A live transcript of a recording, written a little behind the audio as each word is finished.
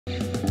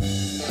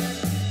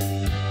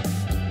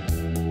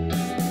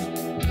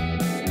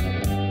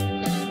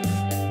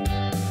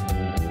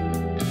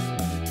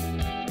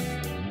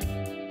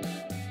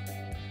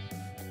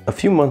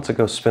A few months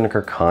ago,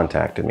 Spinnaker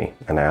contacted me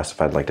and asked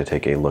if I'd like to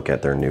take a look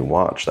at their new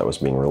watch that was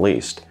being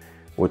released,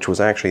 which was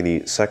actually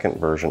the second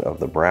version of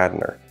the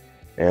Bradner.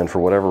 And for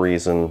whatever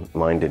reason,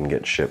 mine didn't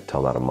get shipped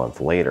till about a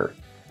month later.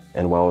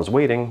 And while I was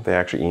waiting, they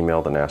actually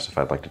emailed and asked if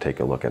I'd like to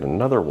take a look at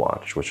another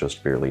watch, which was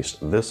to be released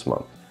this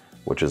month,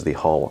 which is the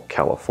Hull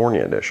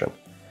California edition.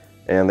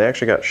 And they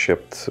actually got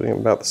shipped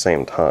about the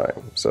same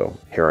time, so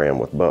here I am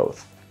with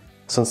both.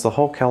 Since the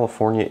Hull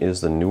California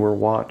is the newer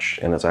watch,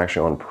 and it's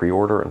actually on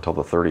pre-order until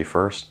the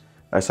 31st,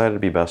 I decided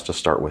it'd be best to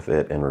start with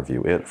it and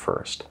review it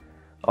first.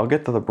 I'll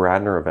get to the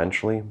Bradner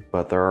eventually,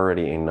 but there are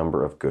already a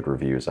number of good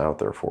reviews out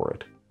there for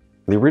it.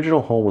 The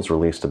original Hull was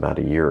released about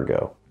a year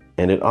ago,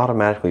 and it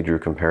automatically drew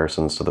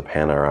comparisons to the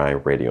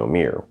Panerai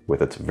Radiomir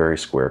with its very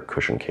square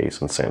cushion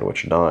case and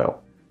sandwich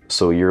dial.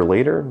 So a year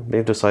later,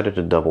 they've decided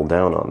to double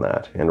down on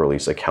that and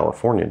release a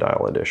California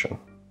dial edition.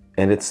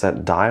 And it's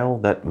that dial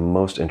that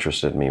most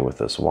interested me with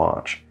this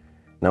watch.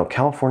 Now,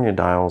 California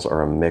dials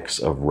are a mix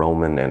of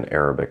Roman and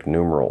Arabic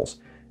numerals,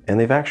 and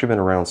they've actually been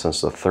around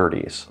since the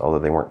 30s, although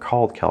they weren't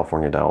called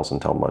California dials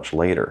until much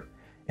later.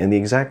 And the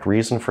exact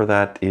reason for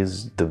that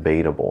is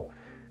debatable.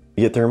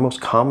 Yet they're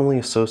most commonly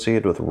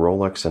associated with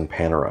Rolex and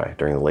Panerai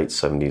during the late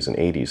 70s and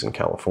 80s in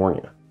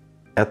California.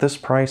 At this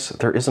price,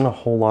 there isn't a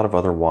whole lot of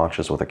other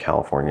watches with a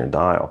California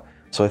dial,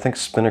 so I think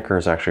Spinnaker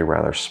is actually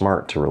rather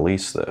smart to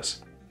release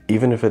this,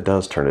 even if it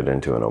does turn it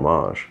into an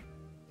homage.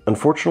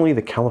 Unfortunately,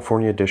 the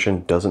California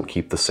edition doesn't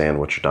keep the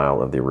sandwich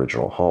dial of the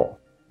original Hull,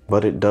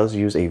 but it does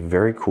use a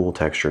very cool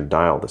textured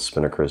dial that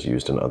Spinnaker has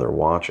used in other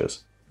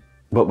watches.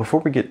 But before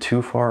we get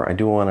too far, I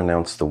do want to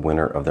announce the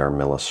winner of the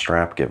Armilla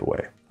strap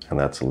giveaway, and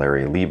that's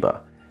Larry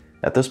Liba.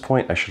 At this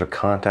point, I should have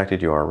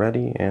contacted you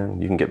already,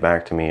 and you can get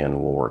back to me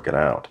and we'll work it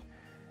out.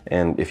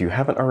 And if you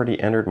haven't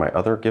already entered my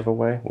other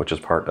giveaway, which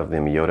is part of the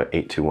Miyota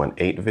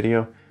 8218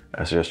 video,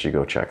 I suggest you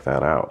go check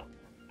that out.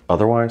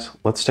 Otherwise,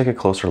 let's take a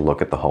closer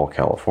look at the Hull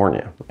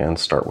California and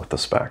start with the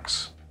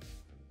specs.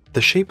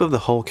 The shape of the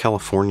Hull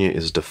California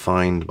is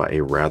defined by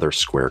a rather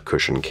square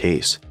cushion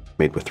case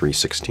made with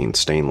 3/16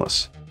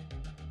 stainless.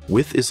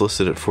 Width is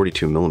listed at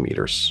 42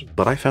 millimeters,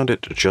 but I found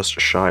it just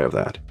shy of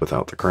that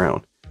without the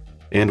crown,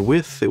 and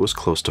width it was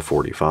close to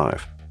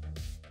 45.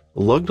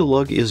 Lug to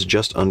lug is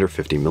just under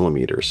 50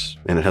 millimeters,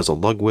 and it has a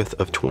lug width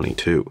of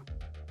 22.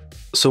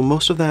 So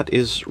most of that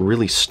is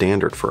really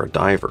standard for a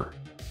diver.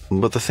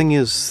 But the thing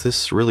is,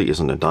 this really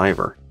isn't a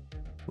diver.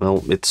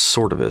 Well, it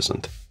sort of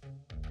isn't.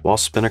 While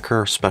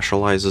Spinnaker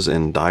specializes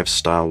in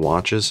dive-style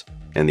watches,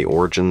 and the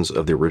origins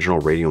of the original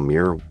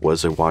Radiomir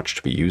was a watch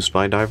to be used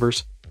by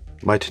divers,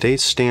 by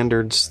today's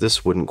standards,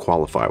 this wouldn't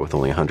qualify with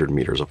only 100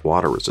 meters of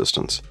water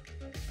resistance.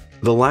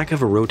 The lack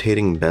of a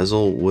rotating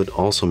bezel would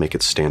also make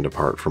it stand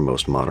apart from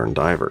most modern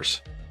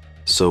divers.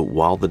 So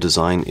while the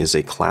design is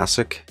a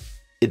classic,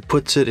 it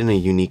puts it in a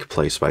unique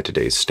place by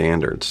today's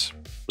standards,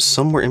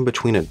 somewhere in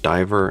between a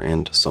diver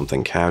and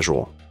something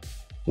casual,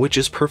 which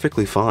is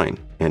perfectly fine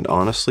and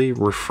honestly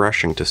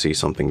refreshing to see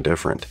something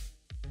different.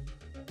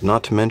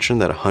 Not to mention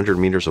that 100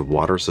 meters of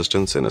water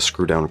resistance and a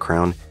screw-down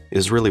crown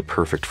is really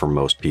perfect for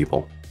most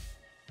people.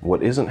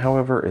 What isn't,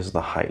 however, is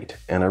the height,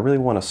 and I really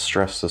want to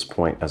stress this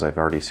point as I've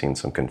already seen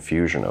some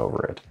confusion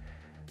over it.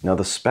 Now,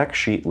 the spec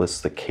sheet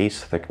lists the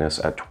case thickness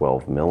at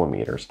 12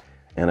 millimeters,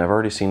 and I've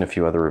already seen a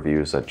few other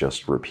reviews that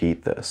just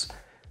repeat this.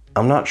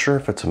 I'm not sure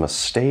if it's a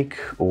mistake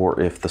or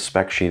if the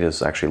spec sheet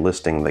is actually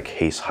listing the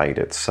case height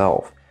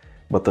itself,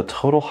 but the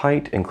total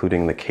height,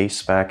 including the case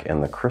spec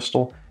and the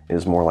crystal,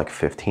 is more like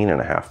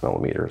 15.5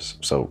 millimeters,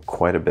 so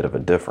quite a bit of a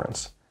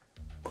difference.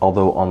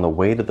 Although on the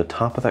way to the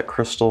top of that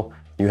crystal,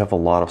 you have a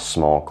lot of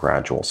small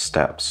gradual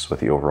steps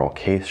with the overall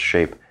case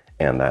shape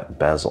and that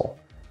bezel.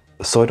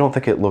 So I don't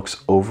think it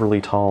looks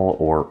overly tall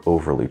or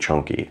overly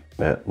chunky,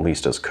 at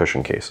least as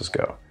cushion cases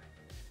go.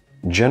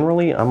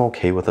 Generally, I'm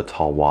okay with a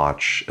tall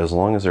watch as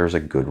long as there's a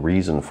good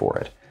reason for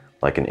it,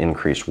 like an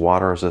increased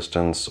water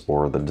resistance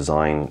or the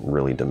design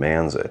really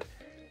demands it.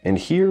 And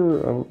here,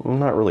 I'm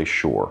not really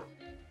sure.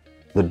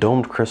 The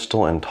domed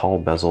crystal and tall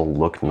bezel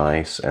look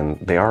nice, and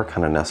they are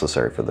kind of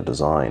necessary for the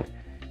design.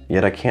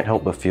 Yet I can't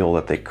help but feel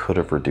that they could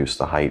have reduced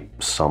the height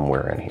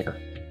somewhere in here.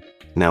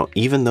 Now,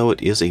 even though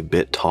it is a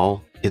bit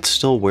tall, it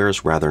still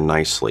wears rather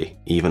nicely,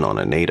 even on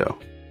a NATO.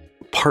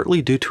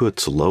 Partly due to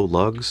its low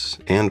lugs,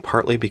 and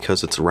partly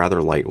because it's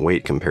rather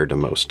lightweight compared to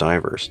most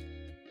divers.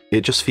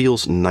 It just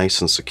feels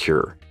nice and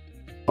secure.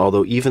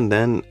 Although even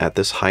then, at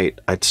this height,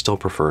 I'd still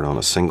prefer it on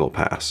a single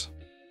pass.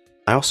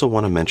 I also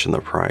want to mention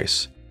the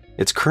price.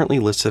 It's currently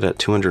listed at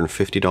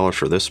 $250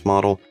 for this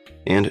model,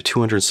 and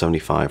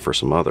 $275 for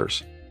some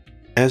others.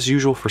 As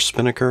usual for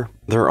Spinnaker,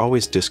 there are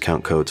always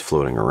discount codes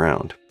floating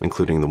around,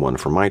 including the one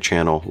for my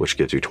channel, which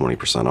gives you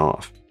 20%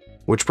 off,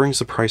 which brings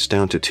the price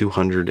down to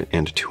 $200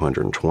 and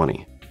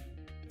 $220.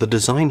 The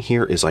design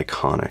here is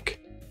iconic,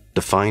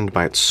 defined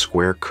by its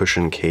square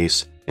cushion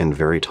case and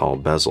very tall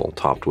bezel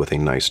topped with a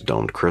nice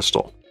domed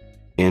crystal,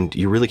 and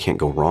you really can't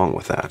go wrong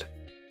with that.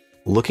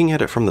 Looking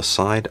at it from the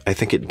side, I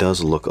think it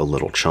does look a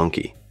little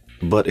chunky,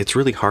 but it's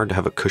really hard to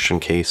have a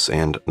cushion case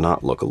and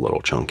not look a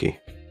little chunky.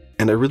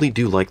 and I really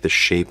do like the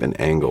shape and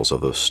angles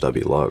of those stubby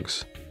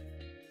lugs.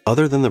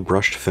 Other than the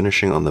brushed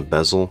finishing on the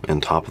bezel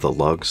and top of the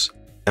lugs,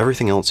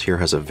 everything else here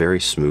has a very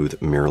smooth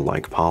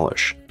mirror-like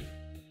polish.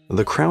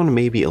 The crown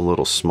may be a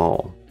little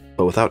small,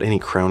 but without any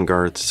crown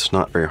guards, it's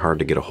not very hard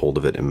to get a hold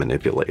of it and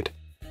manipulate.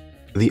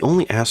 The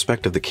only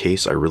aspect of the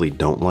case I really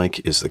don't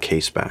like is the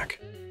case back,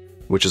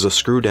 which is a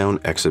screw-down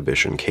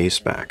exhibition case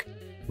back,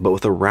 but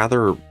with a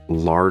rather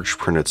large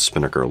printed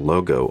Spinnaker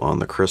logo on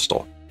the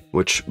crystal,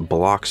 which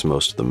blocks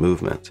most of the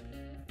movement.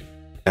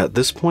 At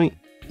this point,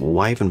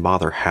 why even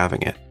bother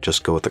having it?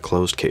 Just go with the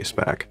closed case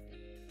back.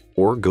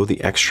 Or go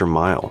the extra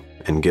mile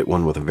and get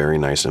one with a very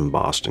nice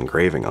embossed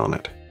engraving on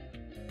it.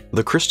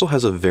 The crystal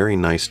has a very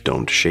nice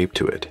domed shape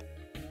to it.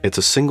 It's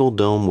a single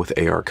dome with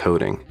AR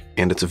coating,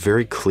 and it's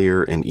very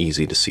clear and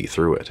easy to see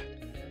through it.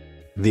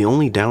 The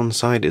only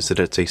downside is that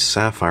it's a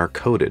sapphire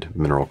coated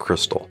mineral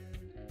crystal,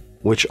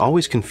 which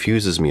always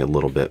confuses me a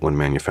little bit when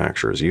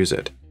manufacturers use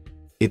it.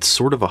 It's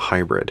sort of a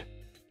hybrid.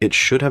 It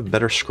should have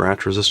better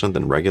scratch resistant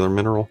than regular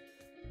mineral,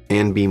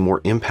 and be more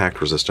impact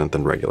resistant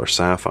than regular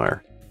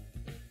sapphire.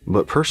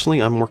 But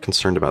personally, I'm more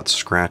concerned about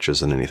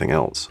scratches than anything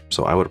else,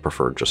 so I would have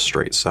preferred just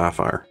straight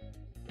sapphire.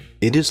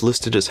 It is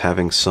listed as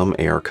having some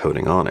AR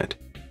coating on it,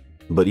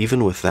 but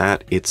even with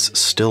that, it's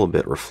still a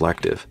bit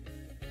reflective.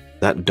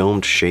 That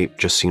domed shape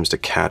just seems to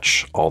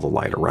catch all the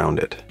light around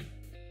it.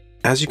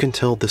 As you can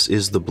tell, this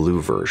is the blue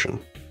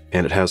version,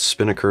 and it has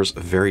Spinnaker's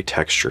very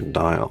textured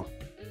dial.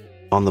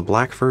 On the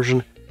black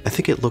version, I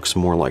think it looks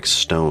more like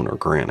stone or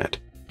granite.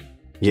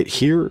 Yet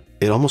here,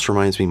 it almost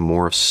reminds me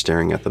more of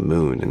staring at the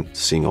moon and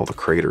seeing all the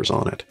craters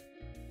on it.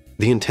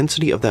 The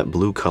intensity of that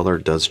blue color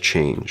does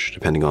change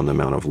depending on the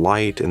amount of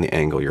light and the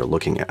angle you're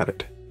looking at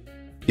it.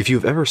 If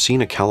you've ever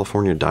seen a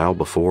California dial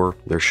before,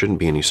 there shouldn't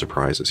be any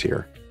surprises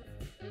here.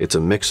 It's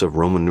a mix of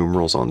Roman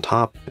numerals on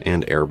top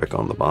and Arabic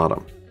on the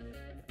bottom,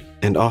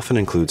 and often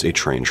includes a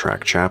train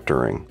track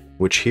chaptering,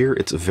 which here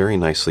it's very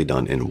nicely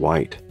done in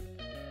white.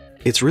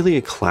 It's really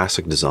a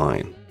classic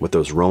design, with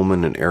those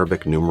Roman and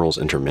Arabic numerals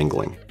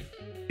intermingling.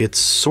 It's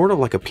sort of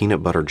like a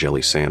peanut butter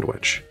jelly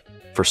sandwich.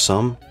 For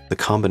some, the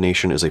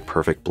combination is a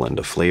perfect blend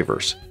of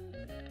flavors.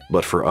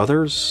 But for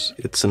others,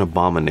 it's an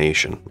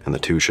abomination, and the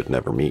two should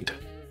never meet.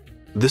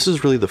 This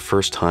is really the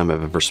first time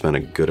I've ever spent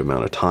a good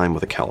amount of time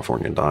with a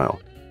California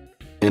dial,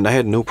 and I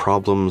had no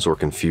problems or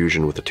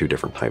confusion with the two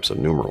different types of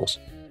numerals.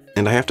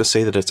 And I have to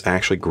say that it's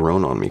actually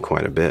grown on me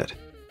quite a bit,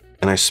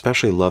 and I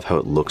especially love how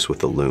it looks with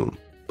the lume,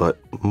 but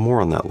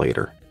more on that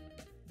later.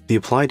 The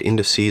applied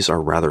indices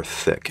are rather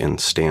thick and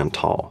stand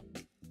tall,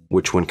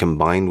 which when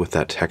combined with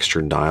that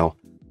textured dial,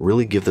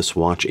 really give this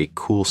watch a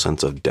cool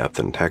sense of depth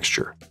and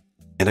texture.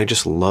 And I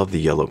just love the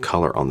yellow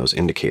color on those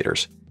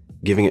indicators,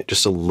 giving it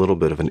just a little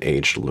bit of an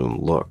aged lume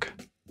look.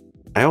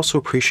 I also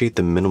appreciate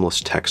the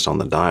minimalist text on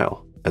the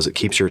dial, as it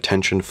keeps your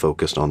attention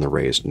focused on the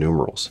raised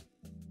numerals.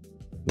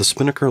 The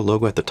Spinnaker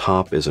logo at the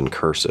top is in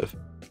cursive.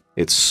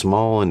 It's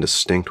small and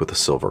distinct with a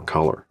silver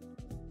color,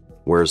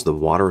 whereas the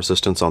water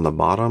resistance on the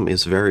bottom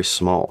is very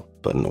small,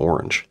 but in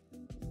orange.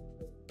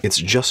 It's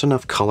just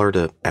enough color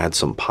to add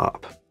some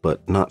pop,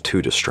 but not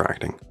too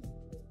distracting,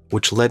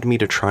 which led me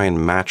to try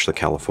and match the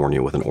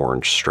California with an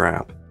orange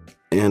strap,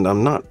 and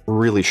I'm not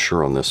really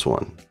sure on this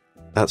one.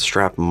 That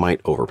strap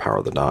might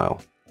overpower the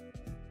dial.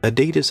 A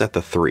date is at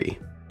the 3.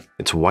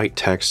 It's white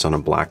text on a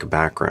black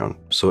background,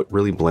 so it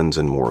really blends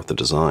in more with the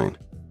design.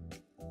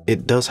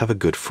 It does have a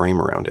good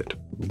frame around it,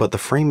 but the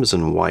frame is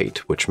in white,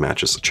 which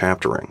matches the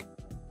chapter ring.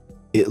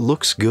 It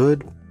looks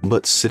good,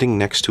 but sitting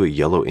next to a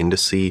yellow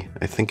indice,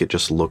 I think it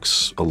just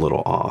looks a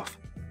little off.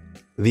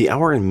 The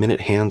hour and minute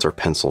hands are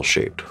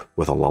pencil-shaped,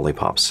 with a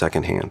lollipop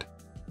second hand.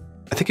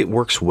 I think it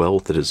works well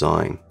with the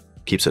design,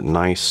 keeps it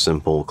nice,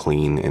 simple,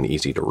 clean, and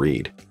easy to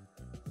read.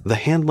 The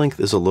hand length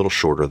is a little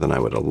shorter than I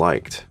would have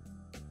liked,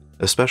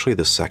 especially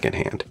the second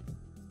hand.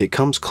 It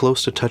comes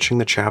close to touching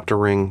the chapter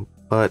ring,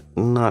 but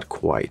not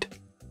quite.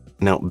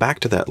 Now back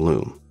to that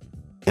lume,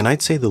 and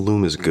I'd say the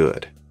lume is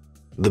good.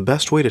 The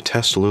best way to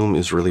test lume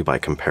is really by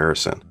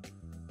comparison,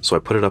 so I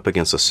put it up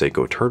against a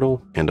Seiko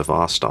Turtle and a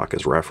Vostok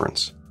as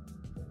reference.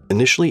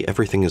 Initially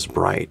everything is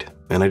bright,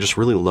 and I just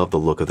really love the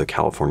look of the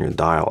California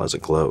dial as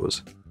it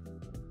glows.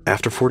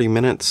 After 40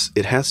 minutes,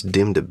 it has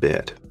dimmed a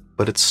bit,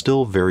 but it's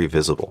still very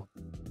visible.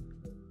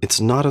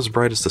 It's not as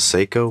bright as the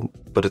Seiko,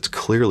 but it's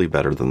clearly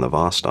better than the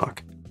Vostok.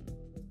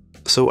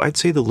 So I'd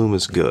say the lume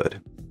is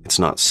good. It's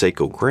not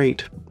Seiko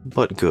great,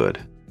 but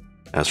good.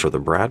 As for the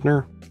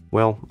Bradner,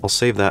 well, I'll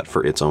save that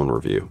for its own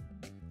review.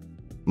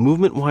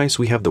 Movement-wise,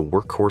 we have the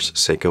workhorse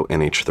Seiko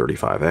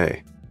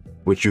NH35A,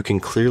 which you can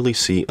clearly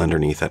see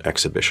underneath that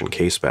exhibition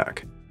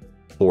caseback.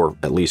 Or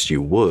at least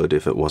you would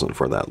if it wasn't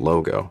for that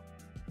logo.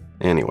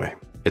 Anyway,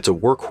 it's a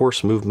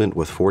workhorse movement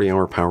with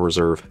 40-hour power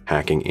reserve,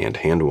 hacking, and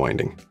hand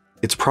winding.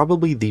 It's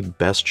probably the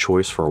best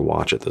choice for a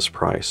watch at this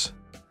price.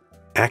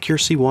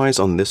 Accuracy-wise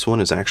on this one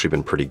has actually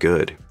been pretty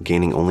good,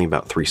 gaining only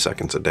about 3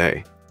 seconds a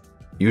day.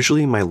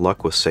 Usually my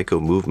luck with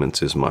Seiko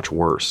movements is much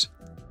worse.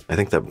 I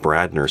think that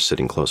Bradner's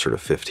sitting closer to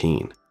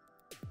 15.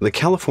 The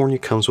California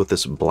comes with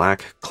this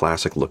black,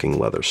 classic-looking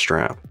leather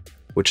strap,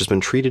 which has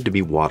been treated to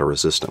be water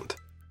resistant.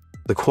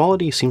 The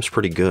quality seems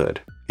pretty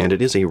good, and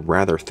it is a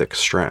rather thick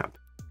strap,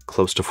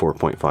 close to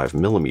 4.5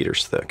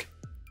 millimeters thick,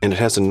 and it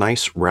has a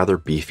nice, rather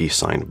beefy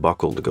signed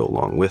buckle to go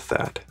along with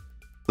that.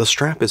 The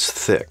strap is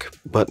thick,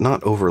 but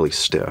not overly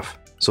stiff,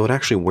 so it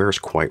actually wears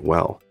quite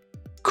well.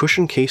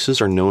 Cushion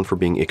cases are known for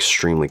being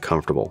extremely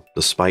comfortable,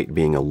 despite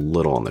being a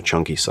little on the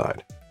chunky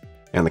side.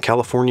 And the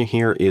California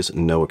here is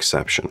no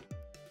exception.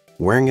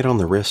 Wearing it on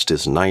the wrist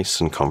is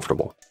nice and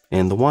comfortable,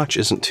 and the watch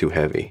isn't too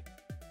heavy.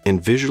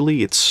 And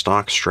visually, its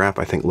stock strap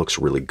I think looks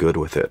really good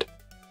with it,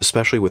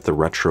 especially with the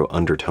retro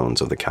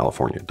undertones of the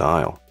California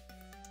dial.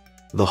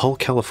 The Hull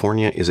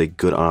California is a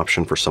good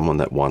option for someone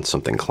that wants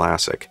something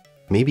classic,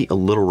 maybe a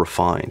little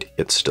refined,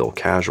 yet still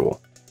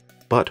casual,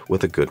 but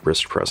with a good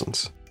wrist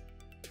presence.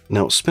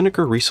 Now,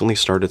 Spinnaker recently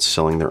started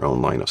selling their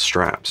own line of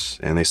straps,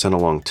 and they sent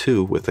along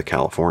two with the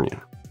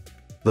California.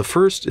 The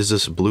first is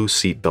this blue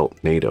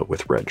seatbelt NATO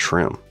with red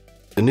trim.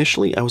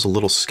 Initially, I was a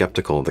little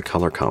skeptical of the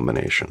color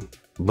combination,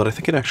 but I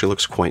think it actually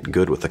looks quite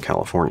good with the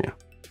California.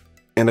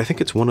 And I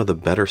think it's one of the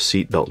better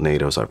seatbelt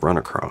NATOs I've run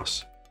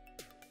across.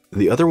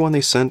 The other one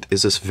they sent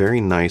is this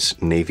very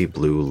nice navy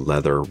blue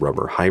leather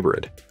rubber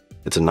hybrid.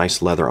 It's a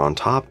nice leather on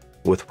top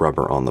with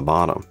rubber on the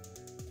bottom.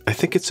 I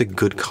think it's a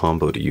good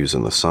combo to use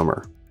in the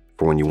summer,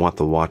 for when you want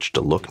the watch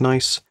to look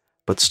nice,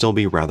 but still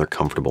be rather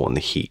comfortable in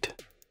the heat.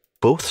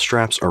 Both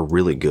straps are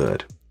really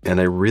good, and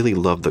I really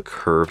love the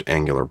curved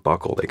angular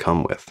buckle they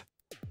come with.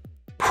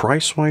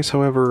 Price-wise,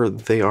 however,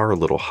 they are a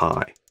little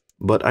high,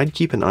 but I'd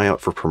keep an eye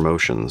out for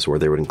promotions where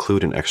they would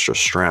include an extra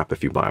strap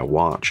if you buy a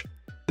watch.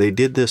 They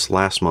did this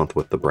last month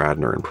with the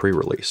Bradner in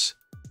pre-release,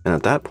 and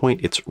at that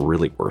point it's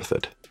really worth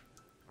it.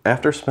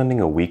 After spending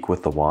a week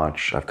with the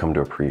watch, I've come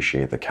to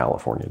appreciate the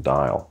California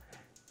dial.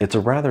 It's a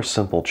rather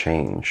simple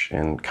change,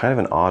 and kind of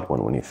an odd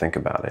one when you think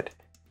about it.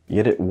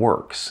 Yet it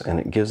works, and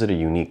it gives it a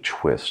unique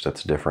twist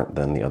that's different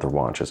than the other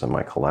watches in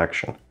my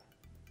collection.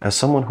 As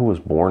someone who was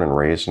born and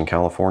raised in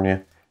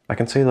California, I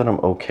can say that I'm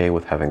okay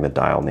with having the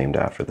dial named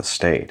after the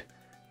state,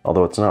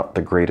 although it's not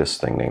the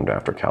greatest thing named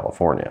after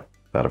California.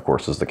 That, of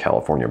course, is the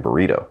California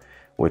burrito,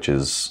 which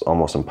is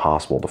almost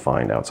impossible to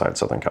find outside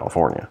Southern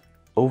California.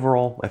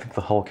 Overall, I think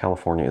the Hull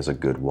California is a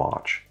good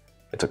watch.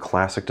 It's a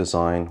classic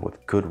design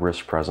with good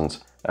wrist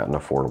presence at an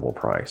affordable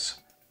price.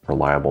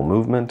 Reliable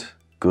movement,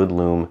 good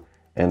lume,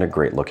 and a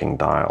great looking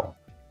dial.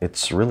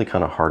 It's really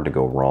kind of hard to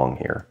go wrong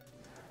here.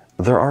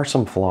 There are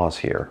some flaws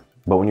here,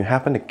 but when you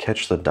happen to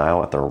catch the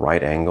dial at the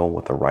right angle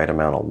with the right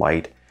amount of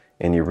light,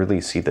 and you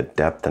really see the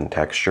depth and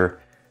texture,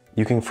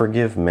 you can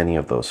forgive many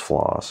of those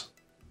flaws.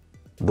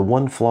 The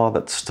one flaw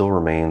that still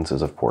remains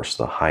is, of course,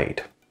 the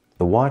height.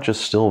 The watch is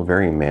still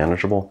very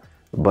manageable,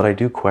 but I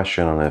do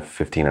question on if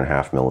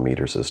 15.5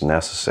 millimeters is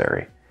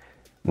necessary.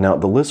 Now,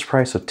 the list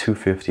price of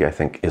 $250 I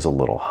think is a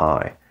little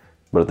high,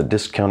 but at the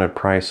discounted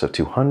price of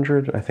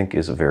 $200 I think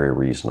is very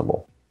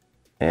reasonable.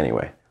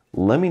 Anyway,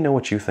 let me know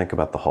what you think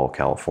about the Hull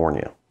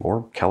California,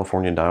 or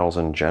California dials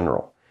in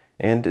general.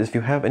 And if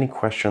you have any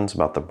questions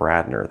about the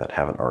Bradner that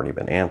haven't already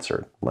been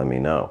answered, let me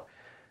know.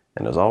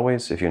 And as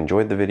always, if you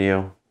enjoyed the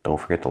video, don't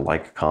forget to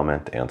like,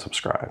 comment, and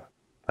subscribe.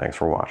 Thanks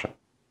for watching.